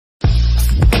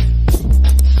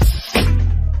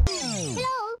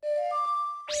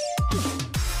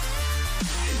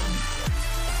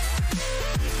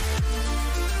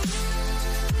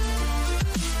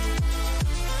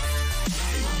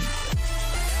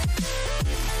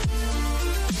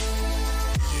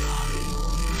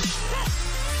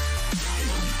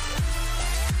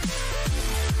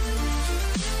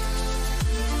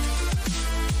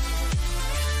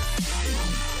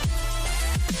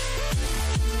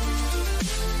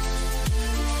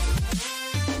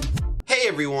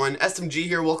everyone, SMG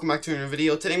here, welcome back to another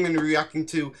video. Today I'm going to be reacting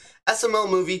to SML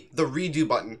movie, The Redo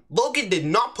Button. Logan did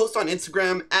not post on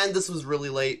Instagram, and this was really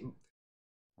late.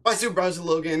 By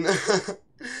superbowserlogan.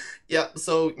 Yeah,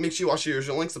 so make sure you watch the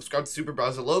usual link, subscribe to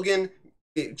superbowserlogan.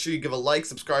 Make sure you give a like,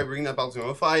 subscribe, ring that bell to be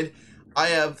notified. I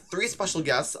have 3 special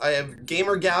guests. I have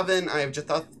Gamer Gavin, I have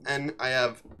Jatheth, and I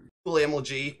have Cool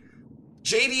AMLG.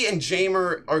 JD and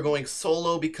Jamer are going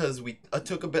solo because we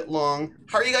took a bit long.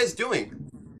 How are you guys doing?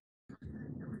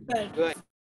 Good.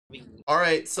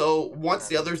 Alright, so once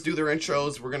the others do their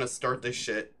intros, we're gonna start this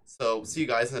shit. So, see you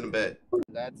guys in a bit.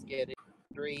 Let's get it.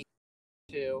 3,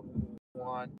 2,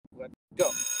 1, let's go.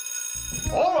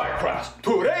 Alright, class,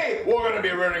 today we're going to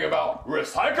be learning about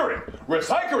recycling.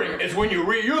 Recycling is when you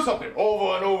reuse something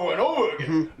over and over and over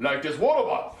again, like this water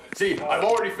bottle. See, I've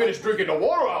already finished drinking the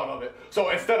water out of it, so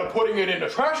instead of putting it in the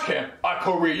trash can, I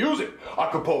could reuse it. I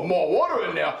could put more water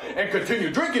in there and continue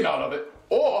drinking out of it,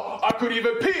 or I could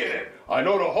even pee in it. I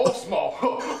know the hole's small,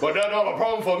 but that's not a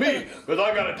problem for me, because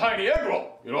I got a tiny egg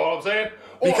roll, you know what I'm saying?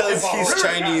 Because he's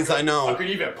Chinese, I know. I could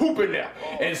even poop in there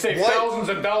and save thousands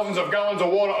and thousands of gallons of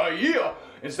water a year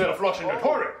instead of flushing the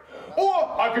toilet.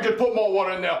 Or I could just put more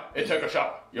water in there and take a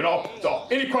shower, you know? So,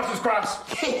 any questions, Crafts?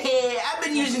 I've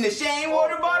been using the same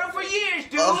water bottle for years,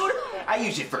 dude. I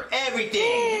use it for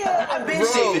everything. I've been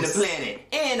saving the planet,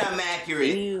 and I'm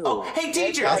accurate. Ew. Oh, hey,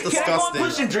 teacher, That's can I go and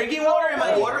put some drinking water in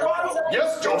my water bottle?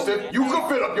 Yes, Joseph, you can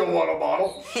fill up your water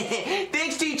bottle.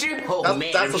 Thanks, teacher. Oh,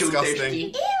 man, that's I'm so disgusting.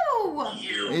 thirsty.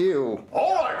 Ew.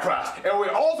 Alright, Crafts, and we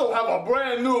also have a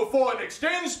brand new foreign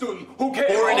exchange student who came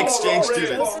Foreign all exchange already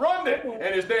student. from London,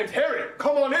 and his name's Harry.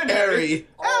 Come on in, Harry.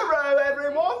 Hello,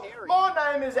 everyone.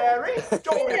 My name is Harry.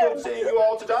 Jolly good seeing you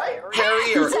all today.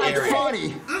 Harry or Harry?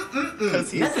 Funny.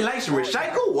 Nothing like some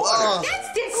recycled water.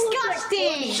 That's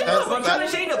disgusting! Shut up, I'm trying to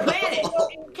save the planet.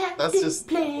 That's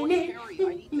just Alright,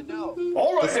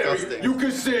 disgusting. Harry, you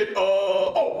can sit,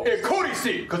 in Cody's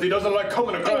seat, because he doesn't like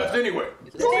coming to class anyway.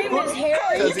 His name is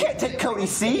Harry. You can't take Cody's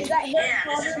Is seat. that Harry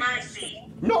This Potter? is my seat.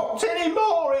 Not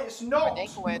anymore, it's not. Alright,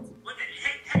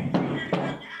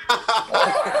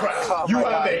 Crafts, you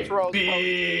have a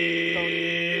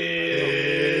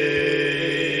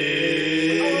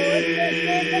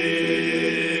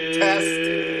test.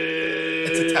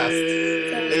 It's a test.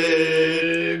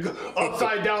 big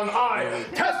upside down eye.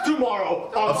 Test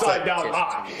tomorrow, upside down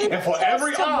eye. And for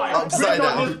every eye Upside written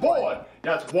on down. this board,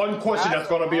 that's one question that's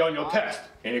going to be on your test.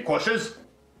 Any questions?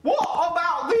 What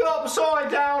about the upside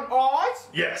down eyes?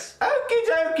 Yes. Okie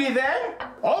dokie then.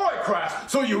 Alright,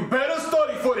 Crafts, so you better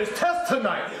study for this test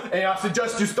tonight. And I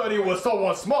suggest you study with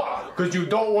someone smart, because you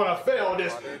don't want to fail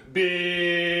this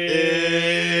big...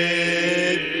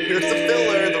 Here's the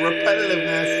filler, the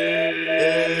repetitiveness.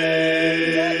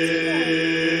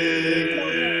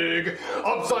 Big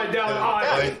upside down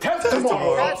eye. Test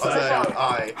tomorrow. Upside down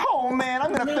eye. Oh man,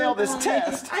 I'm gonna fail this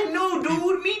test. I know,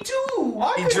 dude. Me too.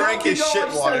 He drank his shit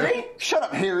water. Shut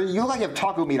up, Harry. You look like you have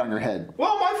taco meat on your head.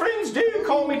 Well, my friends do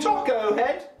call me Taco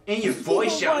Head. And your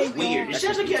voice sounds weird. It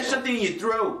sounds like you have something in your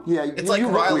throat. Yeah, It's like you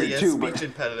look Riley, weird it's too, speech but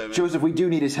impediment. Joseph, we do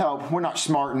need his help. We're not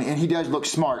smart, and he does look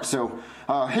smart. So,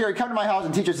 Harry, come to my house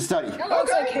and teach us to study.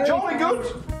 Okay, Jolly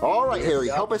good. All right, Harry,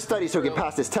 help us study so we can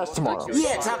pass this test tomorrow.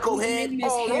 Yeah, Taco Head.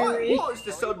 Miss Harry. What is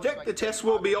the subject the test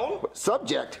will be on?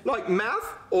 Subject? Like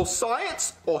math, or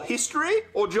science, or history,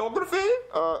 or geography?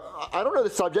 I don't know the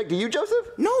subject. Do you, Joseph?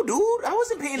 No, dude. I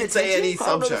wasn't paying You'd say attention. any I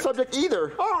don't know the subject. subject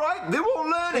either. All right, then we'll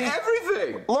learn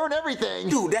everything. Learn everything.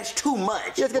 Dude, that's too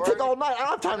much. Yeah, it's gonna take all night. I don't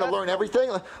have time to learn everything.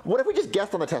 What if we just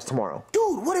guessed on the test tomorrow?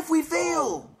 Dude, what if we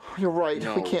fail? You're right.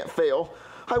 We can't fail.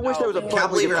 I wish there was a Can't plan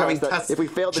believe we we're could having pass that tests if we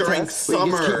failed the during test, we just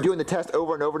summer. keep doing the test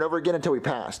over and over and over again until we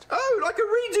passed. Oh, like a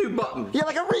redo button. Yeah,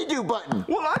 like a redo button.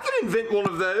 Well, I can invent one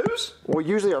of those. Well,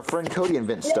 usually our friend Cody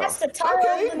invents That's stuff. the title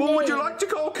Okay, of the well, would you name. like to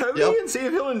call Cody Yep. and see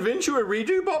if he'll invent you a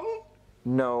redo button?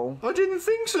 No. I didn't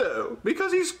think so,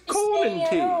 because he's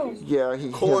quarantined. Yeah, he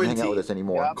doesn't hang Quarantine. out with us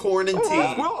anymore. Corn and All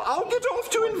right, tea. well, I'll get off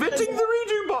to inventing the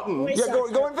redo button. Yeah,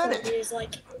 go invent it. Is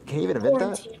like Can you even invent that?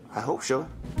 quarantine. I hope so.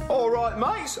 All right,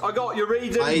 mates, I got your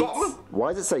redo Mates. button. Why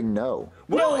does it say no?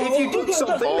 Well, No. if you did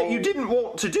something that you didn't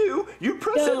want to do, you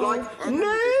press it No. like, no,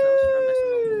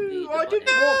 I didn't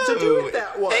want to do it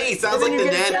that way. Hey, sounds And like then the you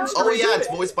get a nanny. chance to Oh yeah, redo it's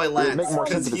it. voiced by would Lance, make more sense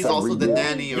because if it he's said also the redo.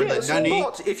 nanny or Yes, the nunny.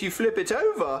 but if you flip it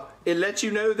over, it lets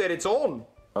you know that it's on.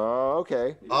 Oh,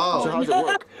 okay. Oh. So how does it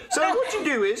work? So what you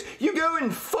do is, you go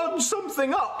and fudge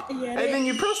something up, Yeah. and then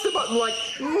you press the button like,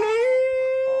 no,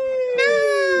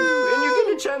 and you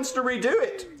get a chance to redo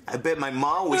it. I bet my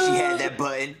mom wished she had that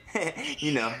button.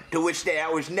 You know, to which day I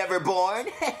was never born.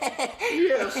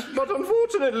 Yes, but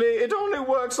unfortunately, it only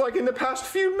works like in the past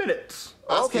few minutes.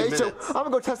 Okay, so I'm gonna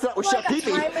go test it out with Chef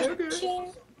Pee-Pee.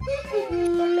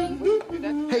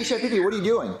 Hey, Chef Pee-Pee, what are you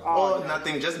doing? Oh,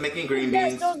 nothing, just making green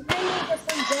beans. Those green beans are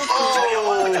some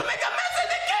Oh, you make a mess in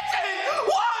the kitchen!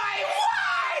 Why?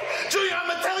 Junior, I'm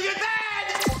gonna tell your dad!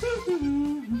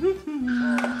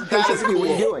 Hey, Chef Pee-Pee, what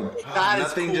are you doing? That is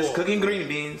Nothing, cool. just cooking green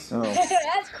beans. Oh.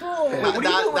 That's cool. That,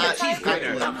 that cheese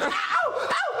grater. Ow! I'm the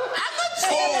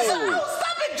cheese! Oh,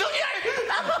 stop it, Junior!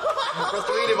 Press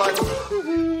the media button.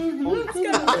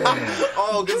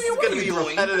 Oh, this is gonna be a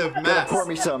repetitive mess. Pour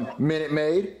me some Minute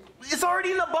Maid. It's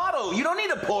already in the bottle. You don't need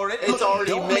to pour it. It's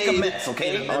already don't made. make a mess,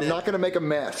 okay? I'm not gonna make a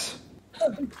mess.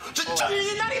 Junior,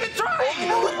 you're not even trying.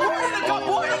 Pour it in the cup.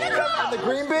 Pour it in the cup. The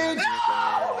green beans? No,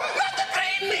 not the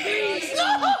green beans.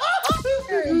 No.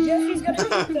 Jesse's gonna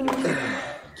cook them.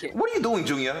 What are you doing,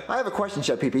 Junior? I have a question,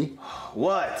 Chef Pee-Pee.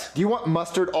 What? Do you want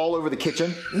mustard all over the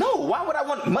kitchen? No, why would I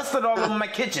want mustard all over my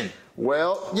kitchen?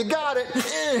 Well, you got it.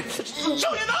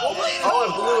 Junior, no, please. Oh,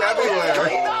 it blew everywhere.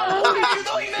 No, what are you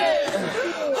doing there?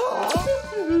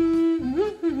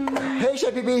 Hey,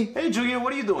 Chef Pee-Pee. Hey, Junior,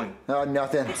 what are you doing?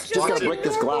 Nothing. Just gonna break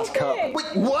this glass cup. Wait,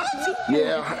 what?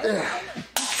 Yeah.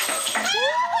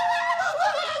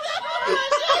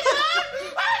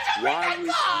 Why would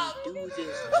you do this?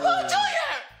 Junior!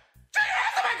 Junior,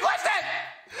 answer my question!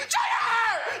 Junior!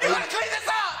 You gotta clean this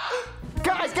up!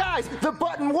 Guys, the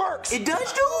button works. It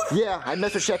does, dude? Yeah, I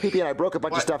messed with Chef Pee-Pee and I broke a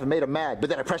bunch of stuff and made him mad, but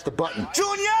then I pressed the button.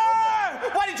 Junior!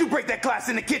 Why did you break that glass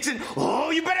in the kitchen? Oh,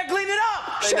 you better clean it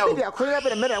up! Chef Pee-Pee, I'll clean it up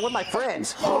in a minute. I'm with my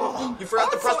friends. You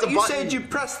forgot to press the button. You said you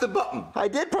pressed the button. I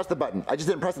did press the button. I just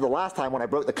didn't press it the last time when I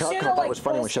broke the cup. Should've, I thought it like, was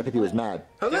funny when pressed Chef Pee-Pee was mad.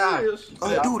 Hilarious. Oh,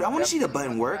 dude, I want to see the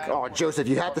button work. Oh, Joseph,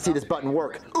 you have to see this button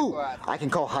work. Ooh, I can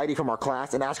call Heidi from our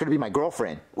class and ask her to be my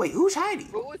girlfriend. Wait, who's Heidi?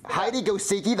 Heidi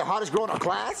Gosiki, the hottest girl in our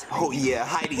class? Oh, yeah,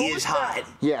 Heidi is hot.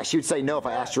 Yeah, she would say no if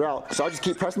I asked her out. So I'll just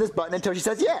keep pressing this button until she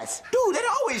says yes. Dude,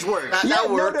 that always works. Yeah, That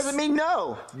no works. doesn't mean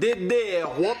no.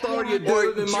 What are you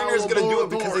Boy, doing in my Junior's gonna do it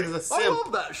because he's a laboratory? simp. I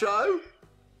love that show.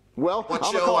 Well, What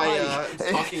I'm gonna show call I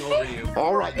Heidi. talking over you?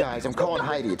 All right, guys, I'm calling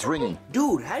Heidi. It's ringing.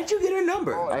 Dude, how did you get her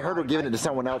number? I heard her giving it to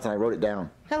someone else and I wrote it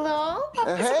down. Hello?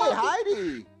 Hey,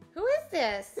 Heidi. Who is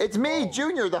this? It's me,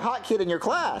 Junior, the hot kid in your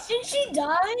class. Did she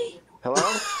die? Hello?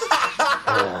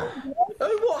 Oh,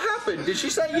 what happened? Did she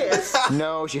say yes?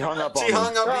 No, she hung up on She me.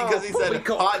 hung up because he said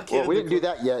hot kid. Well, we didn't do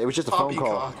that yet. It was just a phone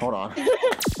call. Poppycock. Hold on.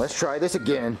 Let's try this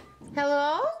again.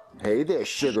 Hello? Hey there,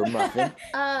 sugar muffin.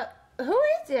 Who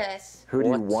is this? Who do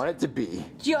you want it to be?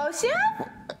 Joseph?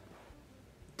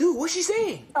 Dude, what's she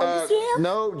saying?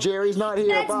 No, Jerry's not here.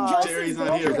 That's Bye. Joseph's Jerry's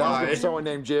not here. girlfriend. Bye. Someone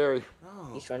named Jerry.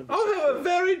 He's trying to be I have a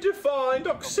very defined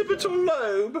occipital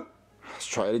lobe. Let's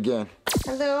try it again.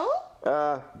 Hello?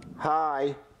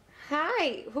 Hi.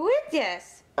 Hi, who is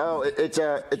this? Oh, it's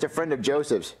a friend of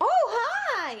Joseph's. Oh,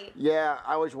 hi! Yeah,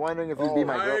 I was wondering if you'd be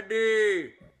my girl.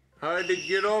 Heidi,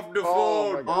 get off the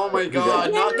phone. Oh my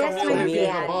God! Not That's my community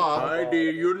dad. Bob. Heidi,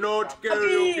 you know it's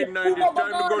karaoke night. It's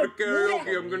time to go to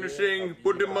karaoke. I'm gonna sing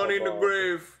 "Put the Money in the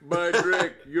Grave" by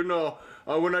Drake. You know,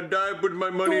 when I die, put my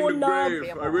money in the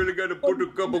grave. I really gotta put a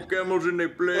couple camels in their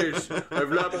place.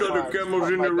 I've lapped other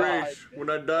camels in the race. When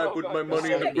I die, put my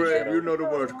money in the grave. You know the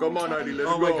words. Come on, Heidi, let's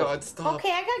Oh go. my God! Stop.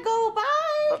 Okay, I gotta go.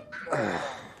 Bye.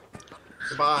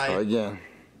 Try Bye. again.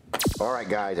 All right,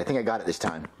 guys, I think I got it this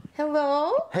time.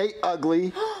 Hello? Hey,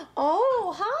 ugly.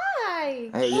 Oh, hi.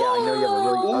 Hey, yeah, I know you have a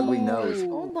really ugly nose.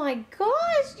 Oh my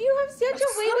gosh, you have such a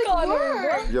way with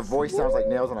words. Your voice sounds like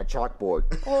nails on a chalkboard.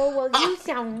 Oh, well, you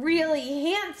sound really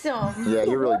handsome. Yeah,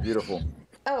 you're really beautiful.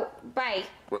 Oh, bye.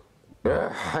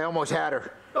 I almost had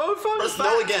her. Oh, fun Press fact.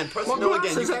 no again. Press My no again.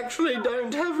 glasses You can actually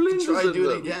don't have lenses try in do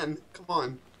it them. again. Come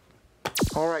on.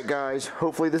 All right, guys,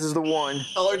 hopefully this is the one.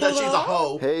 Tell her that she's a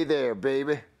hoe. Hey there,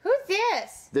 baby. Who's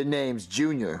this? The name's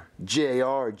Junior.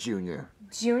 J.R. Junior.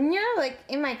 Junior? Like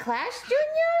in my class,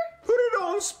 Junior? Put it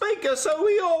on speaker so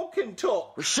we all can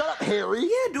talk. Shut up, Harry.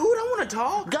 Yeah, dude, I want to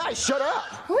talk. Guys, shut up.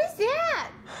 Who is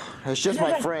that? It's just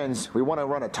my friends. We want to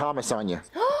run a Thomas on you.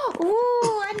 Ooh,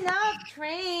 I love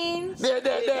trains. Very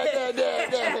good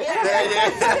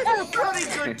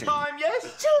time, yes?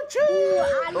 Choo-choo.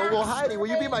 Oh, well, Heidi, will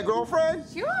you be my girlfriend?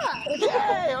 Sure.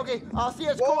 Yay! Okay, I'll see you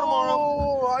at school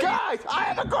tomorrow. Guys, I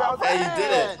have a girlfriend! Hey, you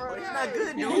did it. It's not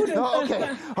good, dude. Oh,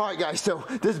 okay. All right, guys, so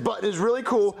this button is really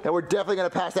cool, and we're definitely going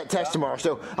to pass that test tomorrow.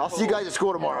 So I'll see you guys at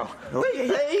school tomorrow.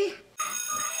 Hey.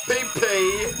 They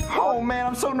pay. Oh man,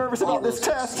 I'm so nervous about this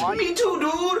test. Me too,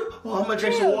 dude. Oh, I'm gonna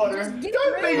drink some water.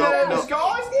 Don't be nervous,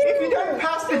 guys. If you don't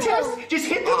pass the test, just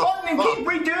hit the button and keep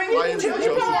redoing it until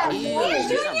you pass. Hey,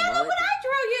 Junior, look what I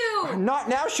drew you. Not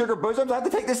now, sugar bosoms. I have to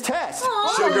take this test.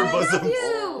 Sugar bosoms.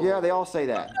 Yeah, they all say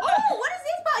that. Oh, what does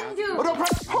this button do? Oh, don't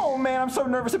press. Oh man, I'm so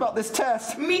nervous about this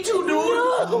test. Me too,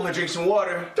 dude. I'm gonna drink some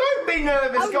water. Don't be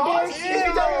nervous, guys. If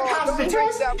you don't pass the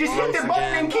test, just hit the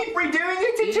button and keep redoing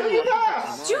it until you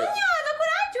pass. Junior, look what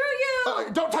I drew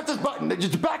you. Don't touch this button.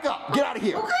 Just back up. Get out of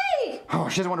here. Okay. Oh,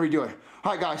 she doesn't want to redo it.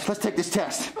 All right, guys, let's take this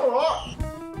test.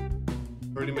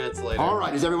 30 minutes later. All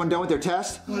right, is everyone done with their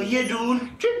test? Yeah,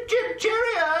 dude. Chip, chip,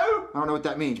 cheerio. I don't know what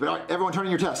that means, but all right, everyone turn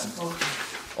in your test.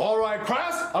 All right,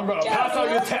 class, I'm gonna pass out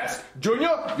your test. Junior,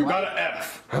 you got an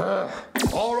F.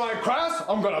 All right, class,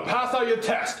 I'm gonna pass out your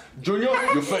test. Junior,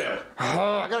 you failed.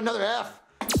 I got another F.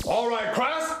 All right,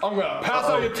 class, I'm gonna pass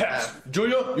out your test.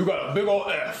 Junior, you got a big old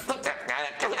F.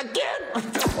 Again.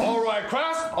 All right,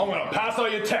 class, I'm gonna pass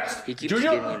out your test.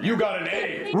 Junior, you got an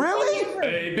A. Really?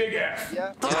 A big F.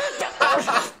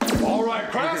 All right,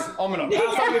 class, I'm gonna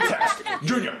pass out your test.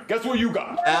 Junior, guess what you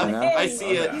got? F. I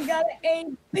see it. You got a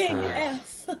big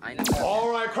F.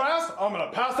 All right, class, I'm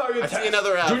gonna pass out your test. I see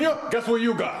another F. Junior, guess what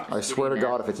you got? I swear to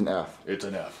God, if it's an F. It's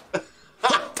an F.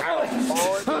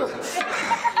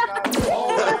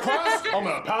 All right, class, I'm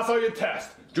gonna pass out your test.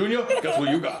 Junior, guess what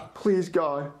you got? Please,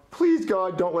 God,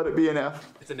 don't let it be an F.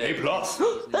 It's an A+. An A+. Guys,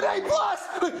 I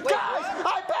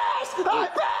passed. I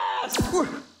passed.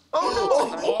 Oh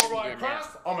no. All right,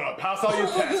 class, I'm gonna pass out your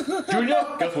test. Junior,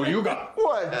 guess what you got?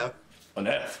 What? F. An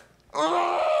F.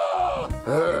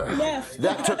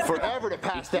 That took forever to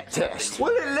pass that test.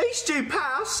 Well, at least you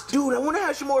passed. Dude, I want to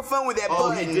have some more fun with that Oh,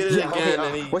 button. he did it again,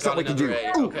 and he What's got that we can do?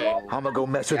 another A. Okay. I'm gonna go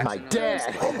mess with my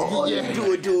dad. Yeah,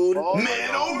 do it, dude. Man,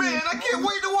 oh man, I can't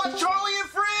wait to watch Charlie and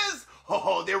Friz.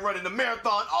 Oh, they're running the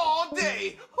marathon all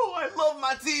day. Oh, I love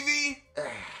my TV.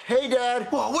 Hey, Dad.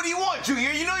 Well, what do you want,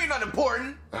 Junior? You know you're not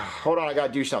important. Hold on, I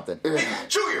gotta do something.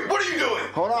 Junior, what are you doing?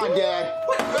 Hold on, Dad.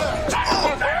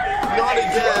 Not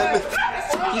again.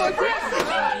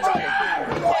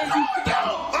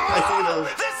 I see them.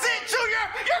 That's it, Junior.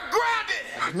 You're grounded.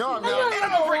 No, I'm not. And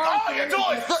I'm gonna break all your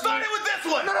toys, starting with this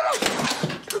one.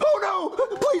 Oh no!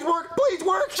 Please work! Please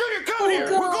work! Junior, come here.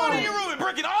 God. We're going in your room and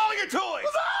breaking all your toys.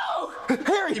 No!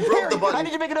 Harry, broke the button. I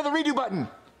need to make another redo button.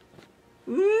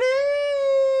 No!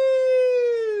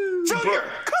 Junior,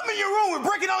 come in your room. We're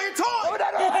breaking all your toys.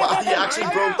 Wow, he actually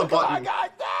broke the button.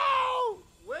 No!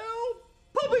 Well,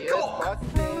 puppy cock.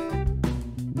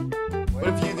 What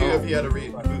if you do if you had a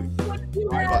reboot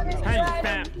button? Hey,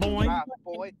 fat boy.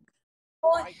 Boy.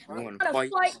 Wanna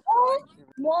fight?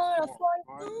 Wanna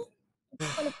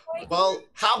fight? Well,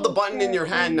 have the button in your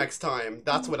hand next time.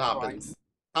 That's what happens.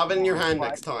 Have it in your hand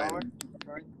next time.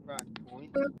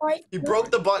 He broke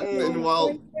the button and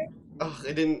well,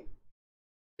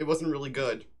 it wasn't really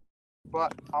good.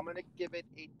 But I'm gonna give it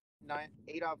 8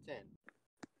 out of 10.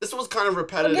 This was kind of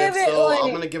repetitive, I'll give it, so like-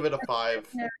 I'm gonna give it a 5.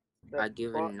 I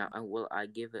give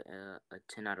it a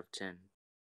 10 out of 10.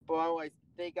 But anyways,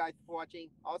 thank you guys for watching.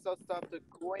 Also, stop the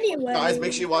Anyway. Guys,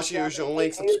 make sure you watch the original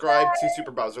link, subscribe to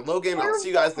superbowserlogan. I'll see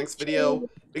you guys next video.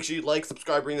 Make sure you like,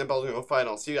 subscribe, ring that bell to notify, and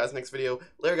I'll see you guys next video.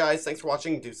 Later, guys. Thanks for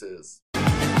watching. Deuces. Let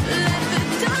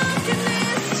the darkness